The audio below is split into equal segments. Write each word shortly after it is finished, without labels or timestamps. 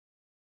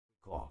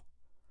all.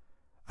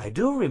 I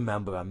do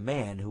remember a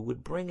man who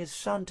would bring his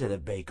son to the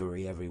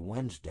bakery every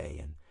Wednesday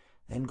and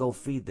then go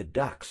feed the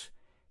ducks.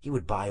 He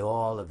would buy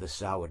all of the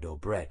sourdough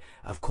bread.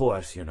 Of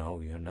course, you know,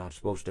 you're not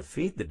supposed to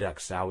feed the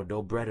ducks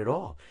sourdough bread at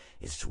all.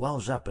 It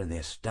swells up in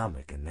their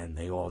stomach and then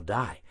they all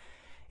die.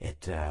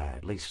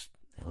 At least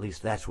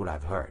that's what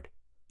I've heard.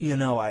 You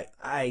know,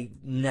 I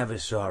never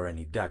saw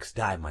any ducks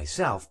die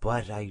myself,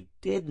 but I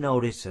did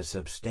notice a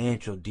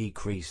substantial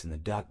decrease in the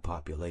duck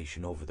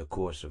population over the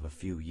course of a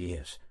few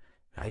years.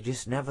 I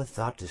just never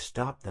thought to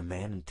stop the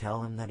man and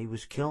tell him that he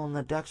was killing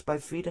the ducks by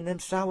feeding them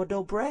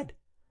sourdough bread.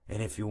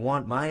 And if you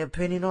want my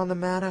opinion on the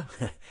matter,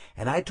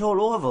 and I told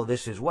Orville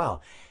this as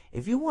well,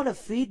 if you want to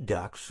feed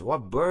ducks, or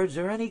birds,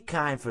 or any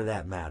kind for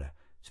that matter,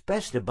 it's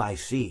best to buy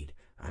seed.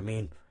 I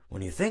mean,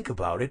 when you think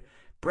about it,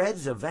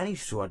 breads of any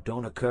sort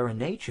don't occur in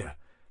nature.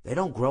 They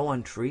don't grow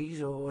on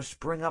trees or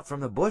spring up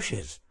from the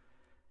bushes.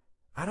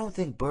 I don't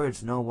think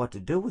birds know what to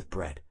do with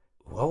bread.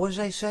 What was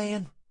I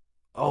saying?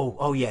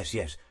 Oh,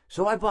 yes.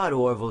 So I bought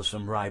Orville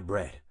some rye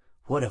bread.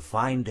 What a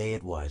fine day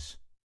it was.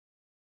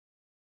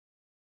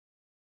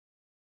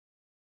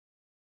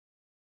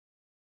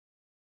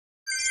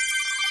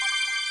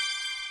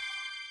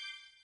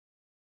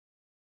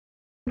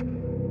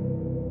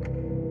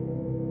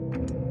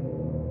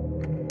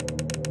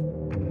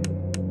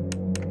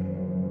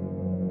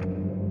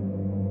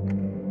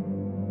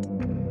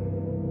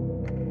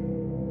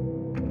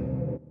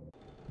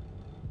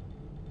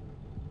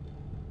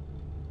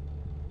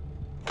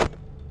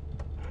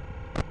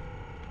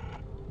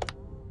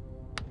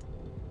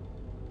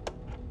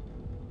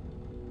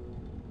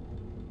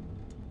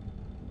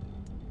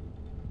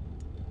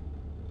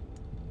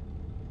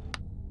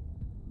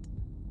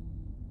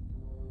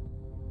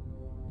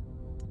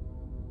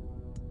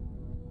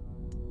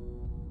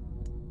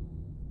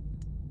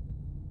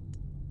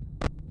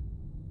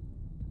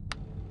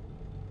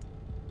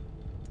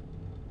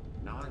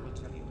 Now I will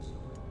tell you a story.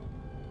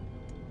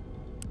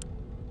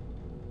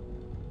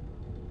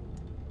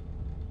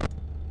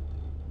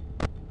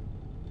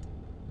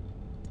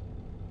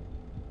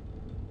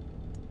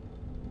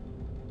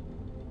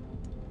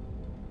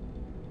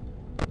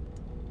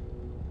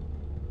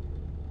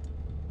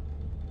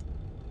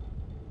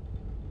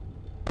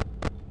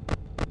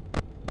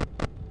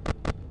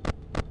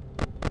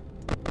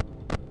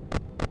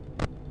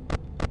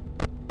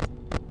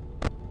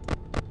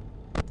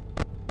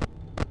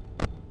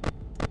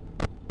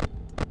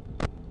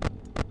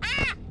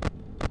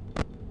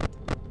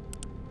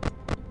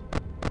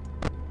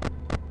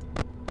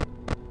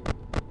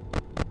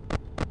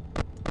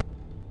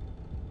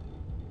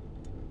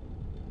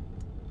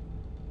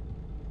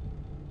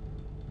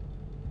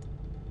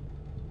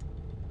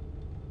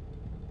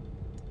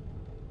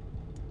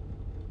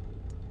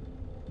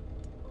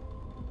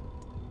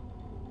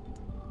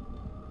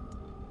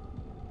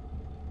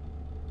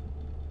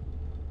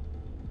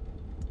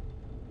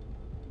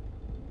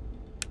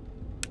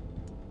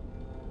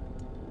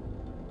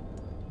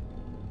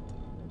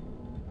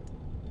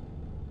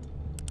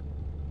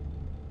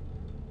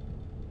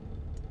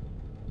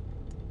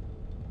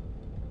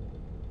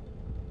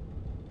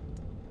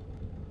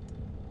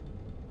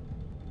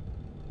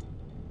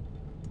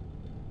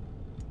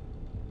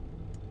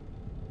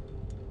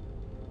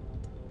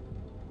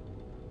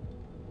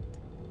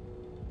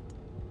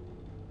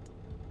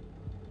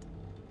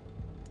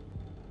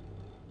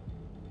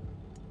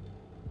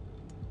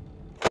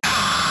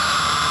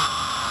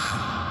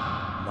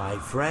 My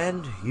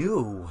friend,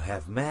 you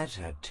have met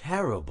a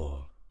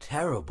terrible,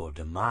 terrible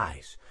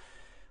demise.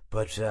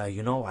 But,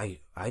 you know,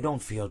 I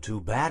don't feel too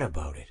bad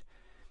about it.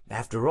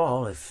 After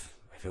all, if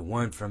it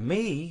weren't from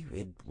me,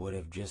 it would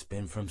have just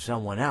been from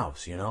someone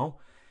else, you know?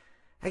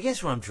 I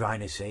guess what I'm trying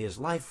to say is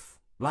life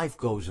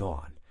goes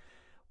on.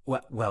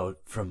 Well,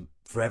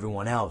 for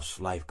everyone else,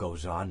 life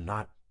goes on,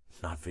 not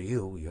for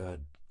you.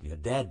 You're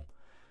dead.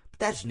 But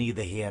that's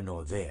neither here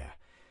nor there.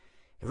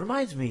 It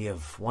reminds me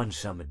of one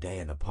summer day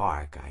in the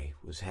park. I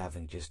was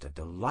having just a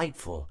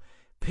delightful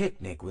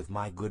picnic with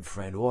my good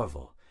friend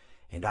Orville,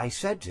 and I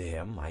said to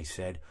him,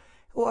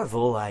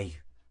 Orville, I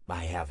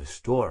have a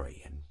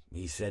story. And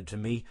he said to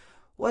me,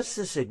 what's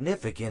the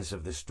significance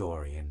of the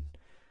story? And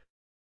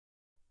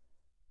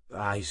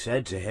I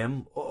said to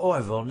him,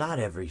 Orville, not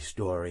every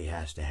story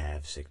has to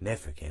have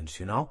significance,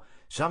 you know.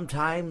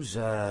 Sometimes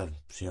a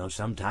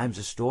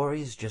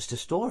story is just a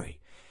story.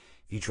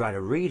 If you try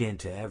to read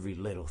into every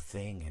little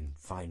thing and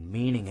find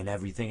meaning in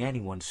everything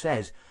anyone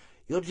says,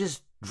 you'll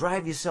just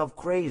drive yourself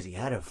crazy. I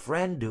had a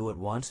friend do it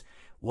once.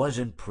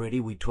 Wasn't pretty.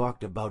 We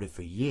talked about it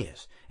for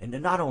years. And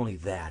not only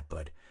that,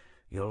 but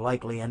you'll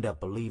likely end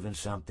up believing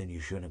something you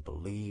shouldn't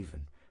believe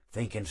and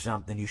thinking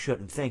something you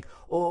shouldn't think,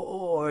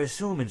 or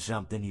assuming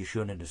something you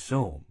shouldn't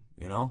assume,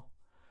 you know?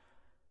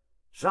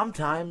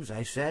 Sometimes,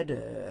 I said,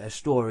 a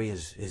story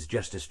is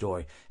just a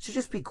story. So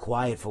just be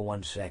quiet for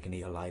 1 second of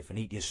your life and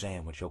eat your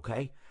sandwich,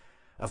 okay?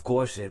 Of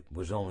course, it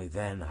was only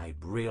then I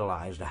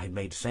realized I'd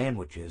made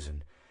sandwiches,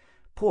 and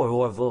poor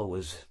Orville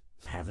was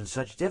having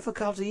such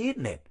difficulty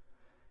eating it.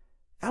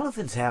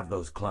 Elephants have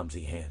those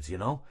clumsy hands, you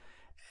know.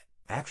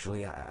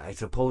 Actually, I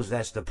suppose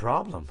that's the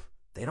problem.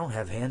 They don't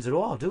have hands at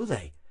all, do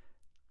they?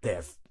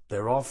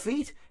 They're all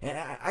feet. And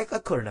I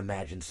couldn't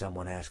imagine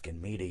someone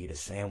asking me to eat a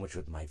sandwich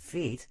with my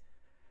feet.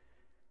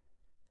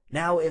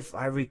 Now, if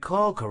I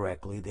recall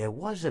correctly, there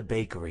was a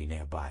bakery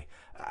nearby.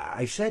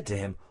 I said to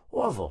him,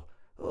 "Orville,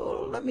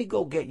 let me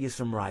go get you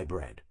some rye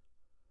bread."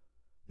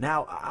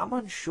 Now, I'm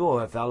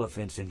unsure if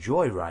elephants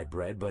enjoy rye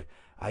bread, but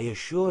I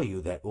assure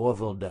you that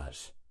Orville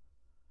does.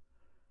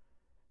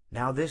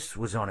 Now, this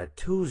was on a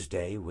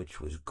Tuesday, which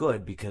was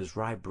good because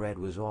rye bread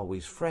was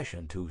always fresh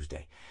on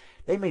Tuesday.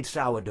 They made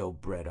sourdough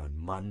bread on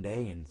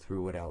Monday and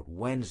threw it out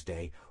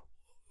Wednesday,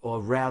 or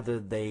rather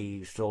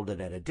they sold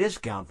it at a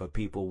discount for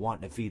people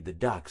wanting to feed the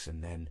ducks,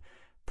 and then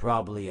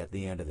probably at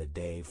the end of the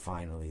day,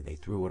 finally, they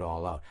threw it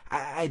all out.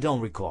 I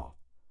don't recall.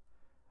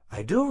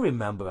 I do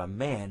remember a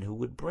man who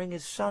would bring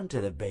his son to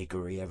the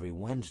bakery every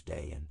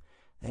Wednesday and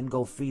then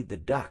go feed the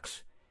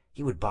ducks.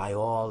 He would buy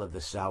all of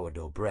the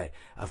sourdough bread.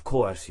 Of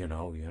course, you're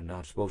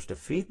not supposed to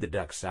feed the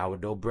ducks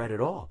sourdough bread at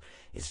all.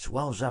 It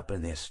swells up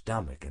in their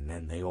stomach and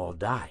then they all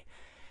die.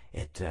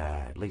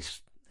 At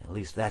least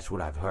that's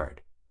what I've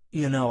heard.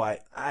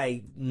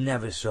 I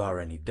never saw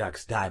any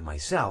ducks die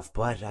myself,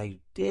 but I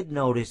did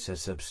notice a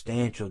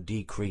substantial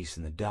decrease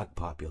in the duck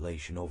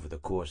population over the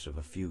course of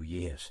a few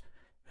years.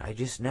 I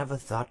just never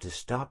thought to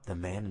stop the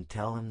man and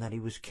tell him that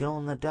he was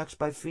killing the ducks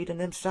by feeding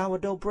them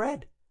sourdough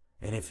bread.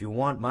 And if you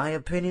want my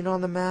opinion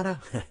on the matter,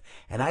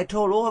 and I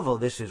told Orville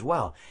this as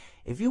well,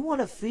 if you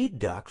want to feed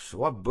ducks,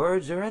 or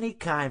birds, or any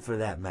kind for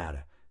that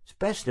matter, it's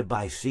best to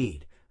buy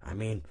seed. I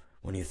mean,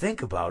 when you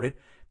think about it,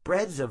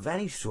 breads of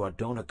any sort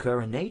don't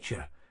occur in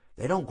nature.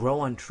 They don't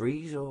grow on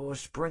trees or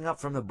spring up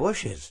from the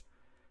bushes.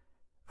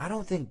 I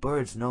don't think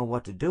birds know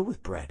what to do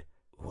with bread.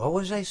 What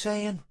was I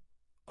saying?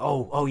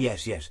 Oh,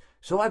 yes.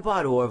 So I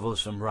bought Orville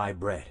some rye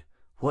bread.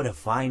 What a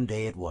fine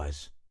day it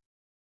was.